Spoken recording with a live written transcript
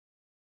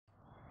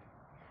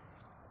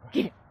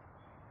Get it.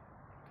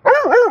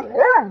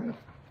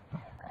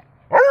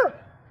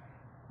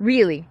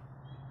 Really?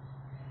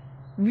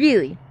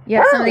 Really? You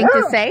have something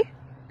to say?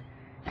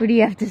 What do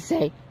you have to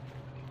say?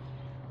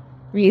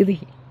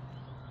 Really?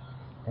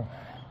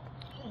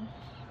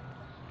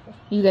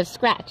 You got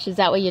scratch, is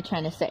that what you're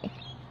trying to say?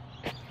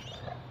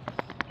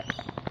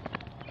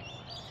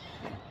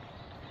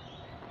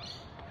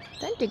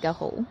 Don't dig a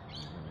hole.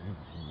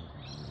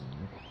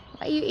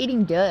 Why are you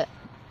eating dirt?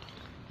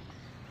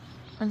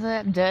 Does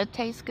that dirt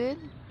taste good?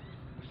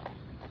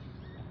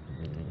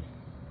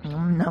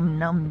 Num num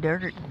num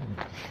dirt.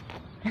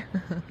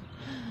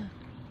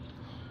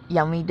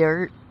 Yummy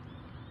dirt.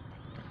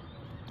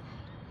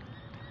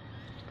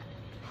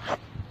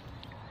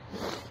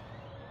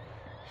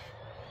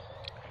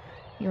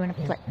 You wanna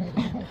play?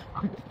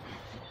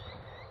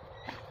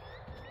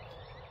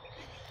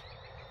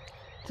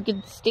 It's a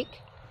good stick.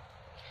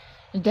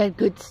 Is that a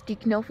good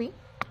stick, Nofi?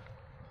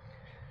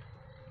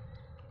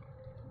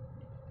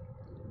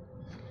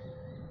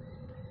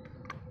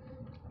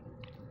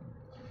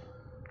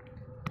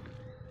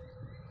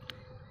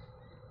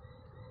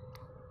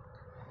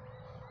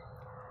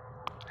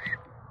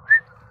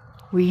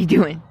 What are you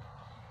doing?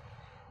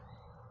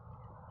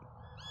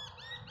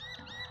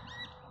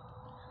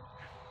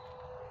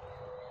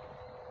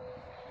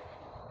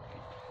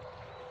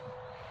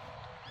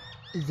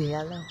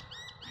 Yellow.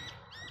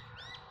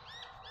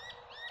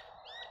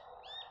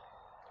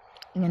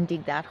 I'm gonna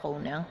dig that hole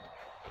now.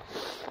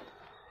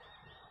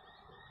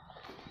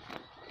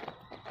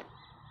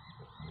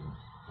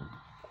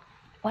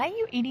 Why are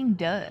you eating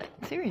dirt?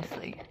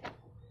 Seriously.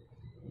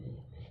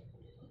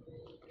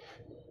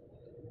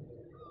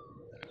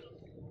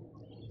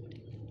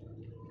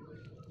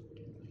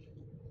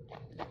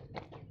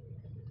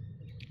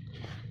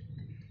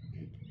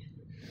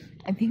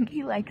 I think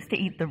he likes to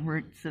eat the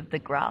roots of the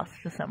grass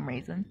for some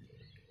reason.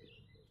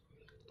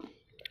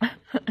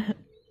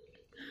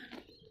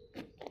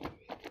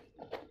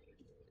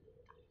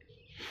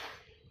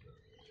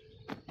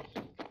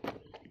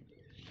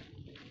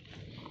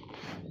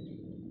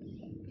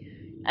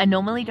 I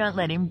normally don't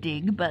let him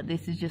dig, but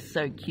this is just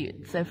so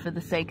cute. So for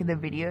the sake of the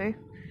video,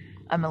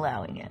 I'm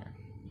allowing it.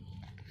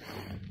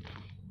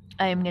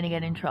 I am going to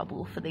get in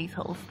trouble for these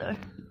holes though.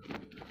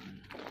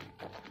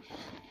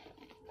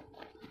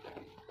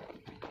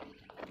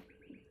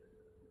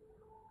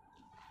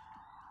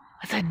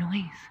 What's that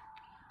noise?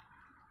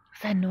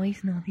 What's that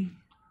noise, Noddy?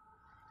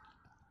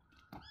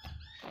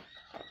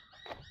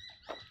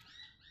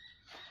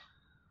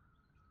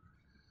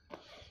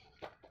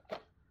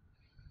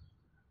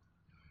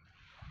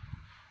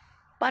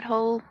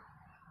 Butthole.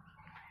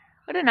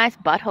 What a nice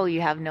butthole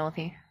you have,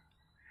 Northy.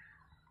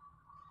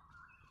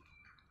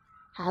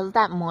 How's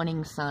that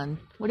morning sun?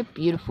 What a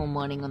beautiful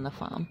morning on the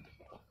farm.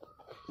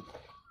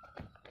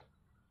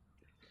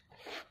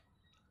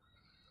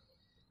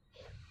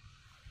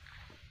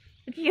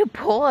 Look at your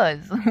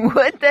paws.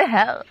 What the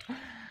hell?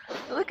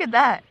 Look at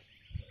that.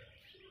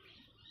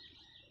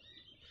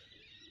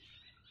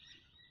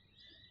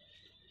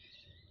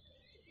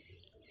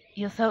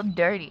 You're so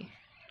dirty.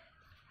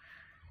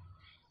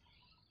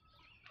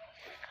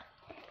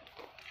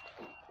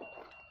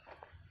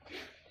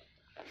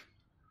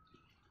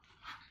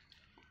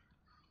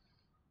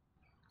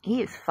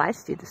 He is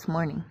feisty this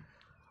morning.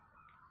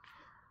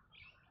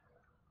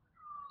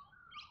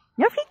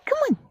 Nuffy, come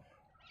on.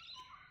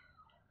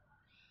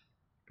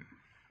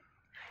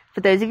 For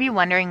those of you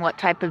wondering what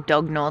type of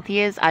dog Northy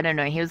is, I don't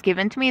know. He was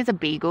given to me as a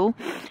Beagle,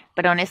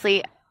 but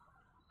honestly,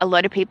 a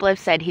lot of people have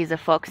said he's a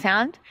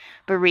Foxhound,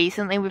 but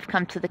recently we've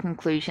come to the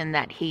conclusion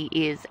that he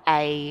is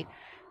a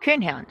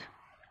Coonhound.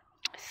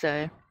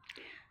 So,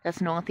 that's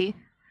Northy.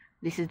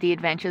 This is the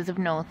adventures of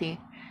Northy.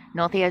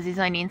 Northy has his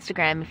own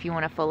Instagram. If you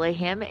want to follow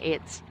him,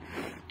 it's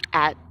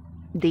at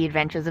The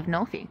Adventures of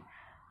Northy.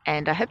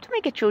 And I hope to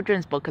make a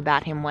children's book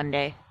about him one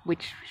day,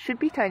 which should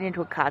be turned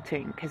into a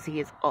cartoon because he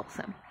is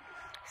awesome.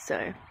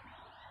 So,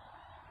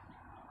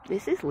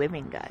 this is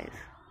living, guys.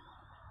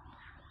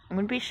 I'm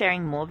going to be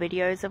sharing more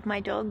videos of my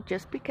dog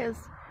just because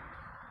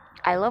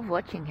I love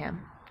watching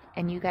him.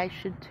 And you guys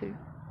should too.